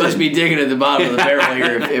 Well, we must be digging at the bottom of the barrel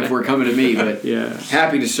here if we're coming to me. But Yeah.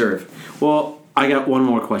 happy to serve. Well, I got one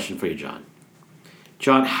more question for you, John.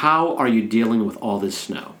 John, how are you dealing with all this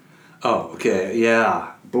snow? Oh, okay.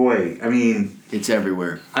 Yeah. Boy, I mean, It's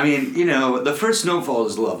everywhere. the first snowfall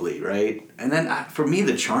is lovely, right? And then for me,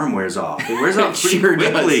 the charm wears off. It wears off pretty Sure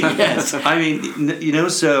does, quickly. yes. I mean,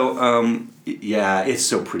 it's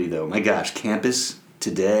so pretty though. My gosh, campus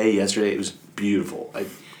today, yesterday, it was beautiful.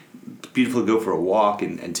 Beautiful to go for a walk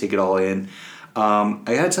and take it all in. I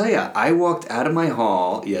gotta tell you, I walked out of my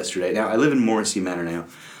hall yesterday. Now, I live in Morrissey Manor now.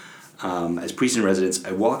 As priest in residence,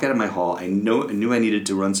 I walk out of my hall. I knew I needed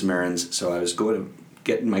to run some errands, so I was going to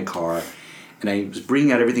get in my car, and I was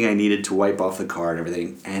bringing out everything I needed to wipe off the car and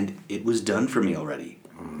everything, and it was done for me already.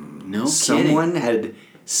 No Someone had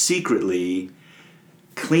secretly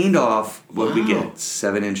cleaned off what we get,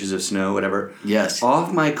 7 inches of snow, whatever. Yes.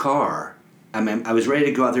 Off my car. I mean, I was ready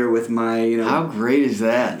to go out there with my, How great is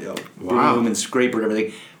that? broom and scraper and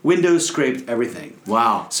everything. Windows scraped, everything.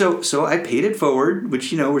 Wow. So I paid it forward,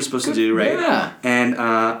 which we're supposed to do, right? Yeah. And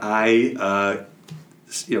I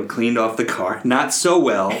cleaned off the car, not so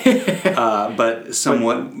well, but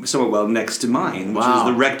somewhat well next to mine, which is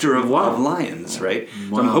the rector of Lions, right?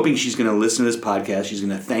 So I'm hoping she's going to listen to this podcast. She's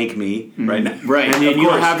going to thank me right now, Right. And then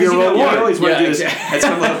you'll have your reward. I always want to do this at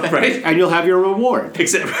some level, right? And you'll have your reward.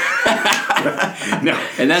 Except, no,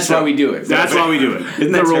 And that's why we do it. That's why we do it.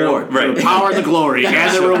 Isn't that the terrible? reward, Right? the power, the glory,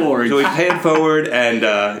 and the reward. So we pay it forward,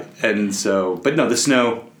 and so, but no, the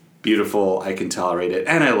snow, beautiful. I can tolerate it,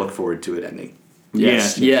 and I look forward to it ending.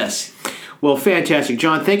 Yes. Yes. Well, fantastic,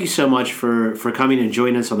 John. Thank you so much for coming and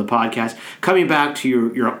joining us on the podcast. Coming back to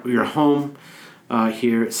your home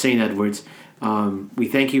here at St. Edward's, we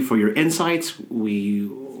thank you for your insights. We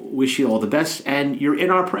wish you all the best, and you're in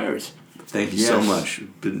our prayers. Thank you so much.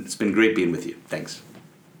 It's been great being with you. Thanks.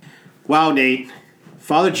 Wow, Nate.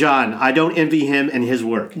 Father John, I don't envy him and his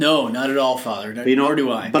work. No, not at all, Father. Nor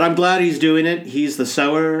do I. But I'm glad he's doing it. He's the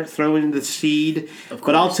sower, throwing the seed. Of course.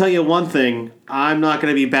 But I'll tell you one thing. I'm not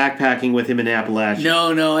going to be backpacking with him in Appalachia.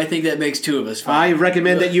 No, I think that makes two of us. I Father.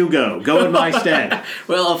 recommend that you go. Go in my stead.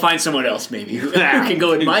 Well, I'll find someone else maybe who can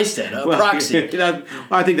go in my stead. A proxy.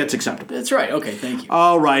 I think that's acceptable. That's right. Okay, thank you.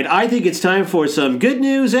 All right. I think it's time for some good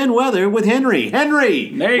news and weather with Henry.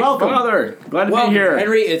 Henry, Nate, welcome. Father, glad to Well, be here.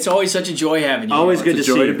 Henry, it's always such a joy having you. Always good to It's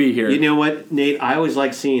a see joy you. to be here. You know what, Nate? I always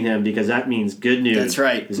like seeing him because that means good news. That's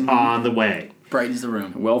right. Is on the way. Brightens the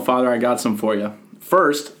room. Well, Father, I got some for you.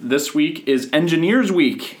 First, this week is Engineers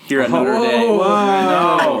Week here at Notre Dame.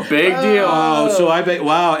 Wow. No, big deal. Oh, so I bet,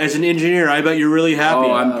 wow, as an engineer, I bet you're really happy.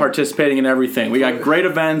 Oh, I'm participating in everything. We got great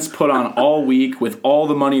events put on all week with all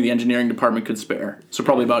the money the engineering department could spare. So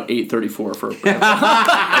probably about $8.34 for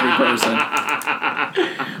every person.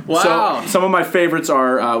 Wow. So some of my favorites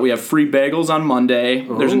are we have free bagels on Monday.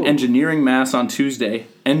 There's an engineering mass on Tuesday.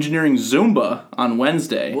 Engineering Zumba on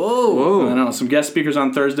Wednesday. Whoa. I know, some guest speakers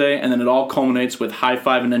on Thursday, and then it all culminates with High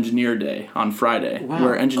Five and Engineer Day on Friday,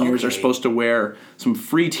 where engineers are supposed to wear some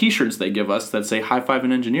free T-shirts they give us that say High Five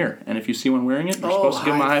and Engineer, and if you see one wearing it, you're supposed to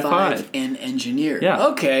give them a high five. And engineer. Yeah.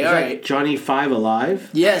 Okay, all right. Johnny Five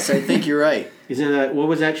Alive? Yes, I think you're right. Isn't that, what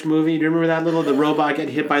was that movie? Do you remember that the robot get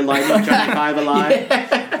hit by lightning, Johnny Five Alive?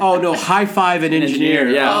 Oh, no, High Five and Engineer.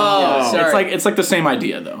 Yeah. Oh, sorry. It's like the same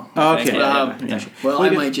idea though. Okay. Yeah. Well, I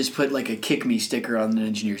might just put like a kick me sticker on the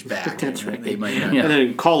engineer's back. That's right. They might not. Yeah. And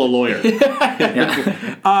then call a lawyer.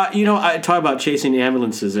 I talk about chasing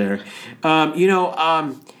ambulances there. Wait,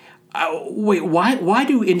 why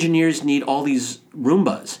do engineers need all these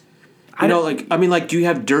Roombas? Do you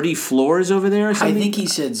have dirty floors over there or I something? think he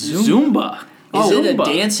said Zumba. Zumba. Is it a Zumba.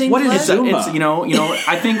 dancing What is class? Zumba? It's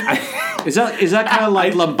I think Is that kind of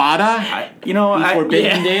like lambada?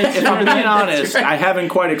 Forbidden dance? If I'm being honest, I haven't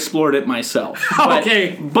quite explored it myself. But,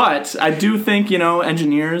 Okay. but I do think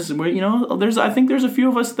engineers. I think there's a few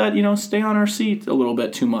of us that stay on our seat a little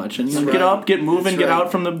bit too much and get right. up, get moving, That's get right.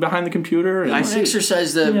 out from behind the computer. And,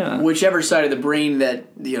 Exercise whichever side of the brain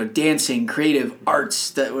that dancing, creative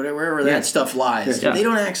arts, that wherever that stuff lies. Yeah. They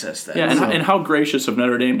don't access that. and how gracious of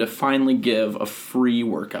Notre Dame to finally give a free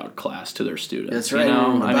workout class to their students. That's right.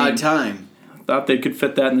 About time. Thought they could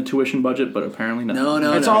fit that in the tuition budget, but apparently not.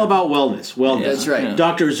 No. It's all about wellness. Wellness. That's right. Yeah.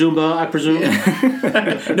 Dr. Zumba, I presume.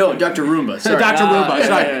 No, Dr. Roomba. Sorry. Dr. Roomba.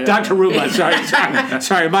 Sorry. Dr. Roomba.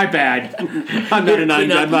 Sorry. My bad. I'm not an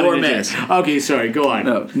Clean up I'm not your an mess. Okay, sorry. Go on.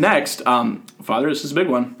 No. Next, Father, this is a big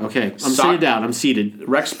one. Okay. I'm seated down. I'm seated.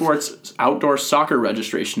 Rec Sports outdoor soccer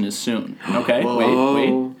registration is soon. Okay,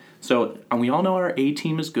 wait. So we all know our A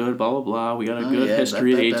team is good. Blah blah blah. We got a good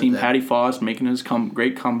history. A team. Patty Foss making his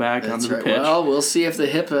great comeback onto the pitch. Well, we'll see if the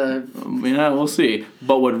HIPAA. Yeah, we'll see.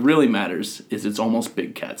 But what really matters is it's almost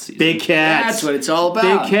Big Cat season. Big cats. That's what it's all about.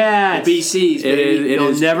 Big cats. The BCs, baby.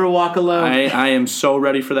 You'll never walk alone. I am so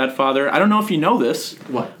ready for that, Father. I don't know if you know this.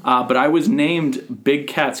 What? But I was named Big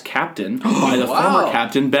Cat's captain by the former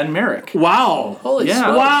captain Ben Merrick. Wow. Holy Yeah.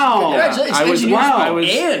 smokes. Wow. Congratulations. I was- Engineers, I was-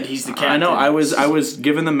 and he's the captain. I know. I was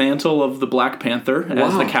given the mantle of the Black Panther,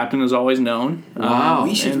 as the captain is always known. Wow.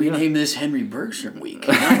 We should and, rename this Henry Bergstrom Week.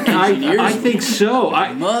 I think so.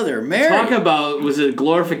 Mother Mary. Talk about was a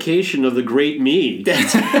glorification of the great me.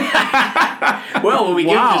 Well, when we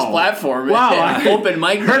give him this platform, open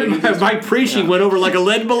mic. My preaching went over like a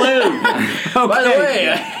lead balloon. Okay. By the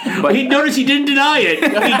way, But he noticed he didn't deny it.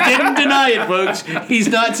 He didn't deny it, folks. He's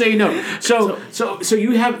not saying no. So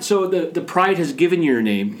you have the Pride has given you your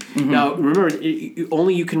name. Mm-hmm. Now remember,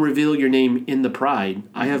 only you can reveal your name in the Pride.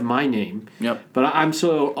 I have my name. Yep. But I'm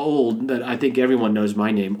so old that I think everyone knows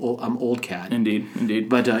my name. I'm Old Cat. Indeed.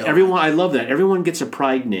 But everyone, I love that. Everyone gets a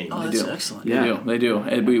Pride name. oh, that's excellent. Yeah. They do.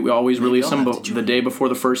 And we always release them have to join. the day before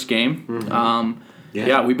the first game. Mm-hmm.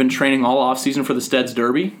 Yeah, we've been training all off season for the Steads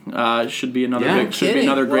Derby. Should be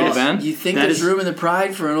another great event. You think That there's is- room in the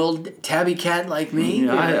Pride for an old tabby cat like me?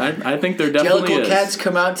 Yeah, I think there definitely Jellicle is. cats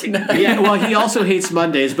come out tonight. Yeah, well, he also hates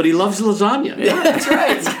Mondays, but he loves lasagna. That's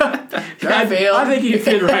right. Raphael. I think he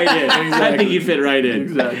fit right in. I think he fit right in.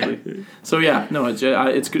 Exactly. So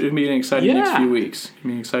it's going to be an exciting next few weeks. It's going to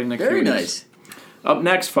be an exciting next Very few nice. weeks. Up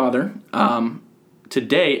next, Father.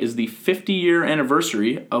 Today is the 50-year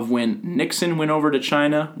anniversary of when Nixon went over to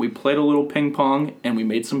China. We played a little ping pong and we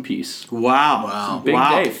made some peace. Wow. Big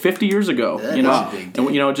day, 50 years ago. That you know, is a big day.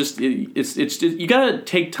 and it's just you gotta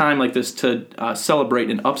take time like this to celebrate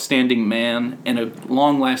an upstanding man and a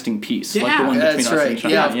long-lasting peace like the one between That's us and right.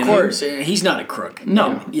 China. Yeah, of you know? course. He's not a crook.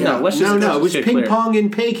 No, let's just No, it was get ping clear. pong in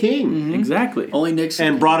Peking. Exactly. Only Nixon.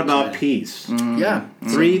 And brought about peace. Yeah.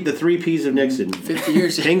 The three P's of Nixon. 50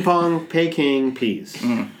 years. Ping pong, Peking, peace.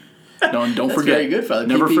 Don't That's forget. very good, Father.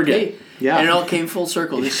 Never PPP. forget. Yeah. And it all came full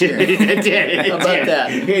circle this year. It did. How about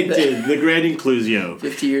that? It did. The grand inclusio.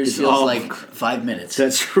 50 years It's feels all- like 5 minutes.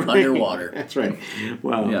 That's right. Underwater. That's right.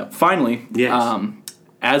 Wow. Yeah. Finally, Yes.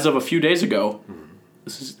 as of a few days ago,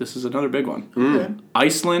 this is another big one.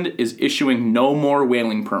 Iceland is issuing no more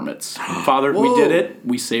whaling permits. Father, we Whoa. did it.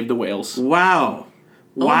 We saved the whales. Wow.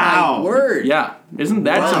 Oh Wow. my word. Yeah, isn't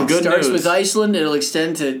that Wow. some good Starts news? with Iceland, it'll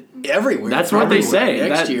extend to everywhere. That's what they Everywhere say.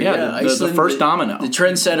 Next That- year, yeah, yeah. the Iceland, first domino. The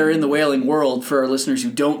trendsetter in the whaling world, for our listeners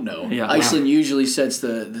who don't know. Yeah. Iceland usually sets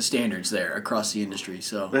the standards there across the industry.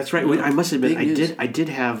 So That's right. I must admit, Big news. I did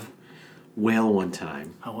have whale one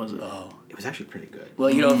time. How was it? It was actually pretty good. well,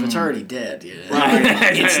 if it's already dead,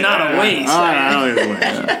 it's not a waste.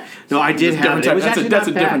 No, I did have it. It was actually That's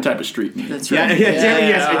not a different bad. type of street meat. That's Yeah, right.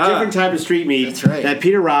 yes, a different type of street meat That's right. that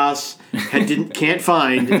Peter Ross can't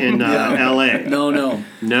find in L.A. No.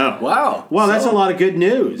 No. Wow. Well, that's a lot of good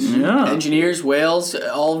news. Yeah. Engineers, whales,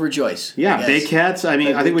 all rejoice. Yeah, I guess. big cats. I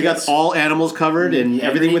mean, I think we got cats. all animals covered and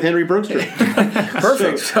everything with Henry Bergstrom.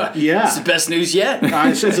 Perfect. Yeah. It's the best news yet.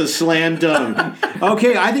 It's a slam dunk.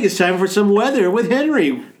 Okay, I think it's time for some weather with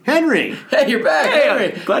Henry. Henry. Hey, you're back.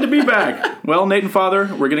 Henry. Glad to be back. Well, Nate and Father,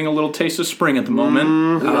 we're getting a little taste of spring at the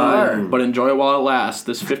moment. are. But enjoy it while it lasts.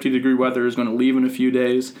 This 50-degree weather is going to leave in a few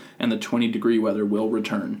days, and the 20-degree weather will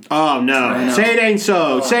return. Oh, no. Say it ain't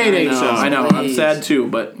so. Say it ain't so. I know, I'm Please. sad too,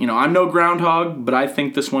 but I'm no groundhog, but I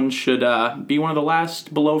think this one should be one of the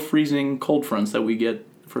last below freezing cold fronts that we get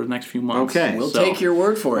for the next few months. Okay. We'll So- take your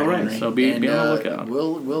word for it, All right, Henry. so be on the And, lookout.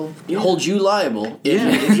 We'll hold you liable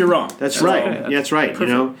if you're wrong. That's right. okay. That's right.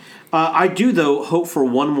 I do, though, hope for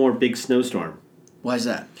one more big snowstorm. Why is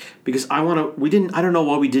that? Because I don't know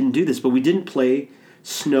why we didn't do this, but we didn't play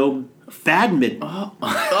snow badminton.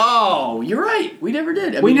 Oh, you're right. We never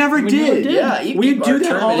did. We never did. Yeah, We do our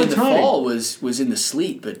that all tournament the in the time. fall was in the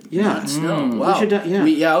sleet, but Yeah. not snow. Wow. should,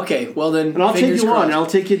 Okay. Well then, And I'll take fingers you on, crossed. and I'll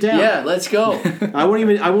take you down. Yeah, let's go. I won't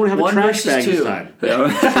have a One trash versus bag this two. time.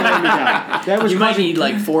 That was You might need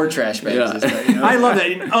like 4 trash bags Yeah. this time. I love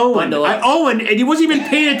that. And Owen, Bundle up. Owen, and he wasn't even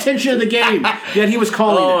paying attention to the game, yet he was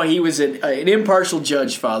calling Oh, it. he was an impartial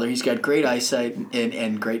judge, Father. He's got great eyesight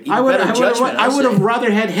and great, even I would better judgment. have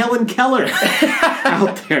rather had Helen Keller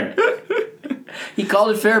out there. He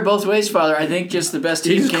called it fair both ways, Father. I think just the best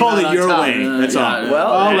team He just came called out it on your top. way. That's all. Well,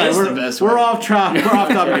 all that right, is the best we're way. off track. We're off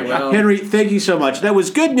topic. well. Henry, thank you so much. That was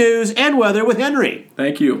good news and weather with Henry.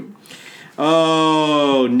 Thank you.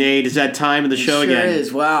 Oh, Nate, it's that time of the show Sure again.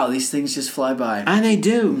 is. Wow, these things just fly by. And they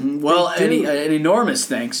do. Well, They do. an enormous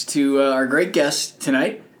thanks to our great guest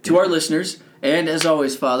tonight, to our listeners, and as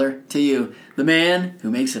always, Father, to you, the man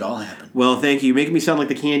who makes it all happen. Well, thank you. You make me sound like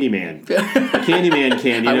the Candyman. The Candyman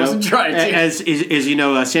can, you know. I wasn't trying to. As you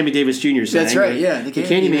know, Sammy Davis Jr. sang. That's right, yeah. The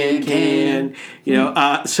Candyman can. You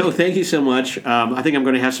know, so thank you so much. I think I'm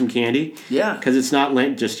going to have some candy. Yeah. Because it's not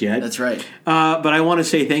Lent just yet. That's right. But I want to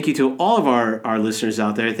say thank you to all of our listeners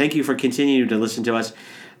out there. Thank you for continuing to listen to us.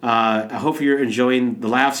 I hope you're enjoying the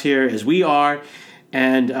laughs here as we are.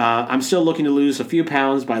 And I'm still looking to lose a few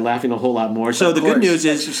pounds by laughing a whole lot more. So the good news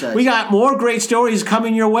is Exercise. we got more great stories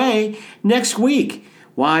coming your way next week.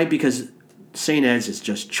 Why? Because St. Ed's is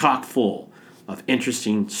just chock full of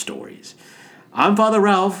interesting stories. I'm Father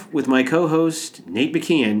Ralph with my co-host Nate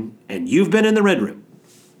McKeon, and you've been in the Red Room.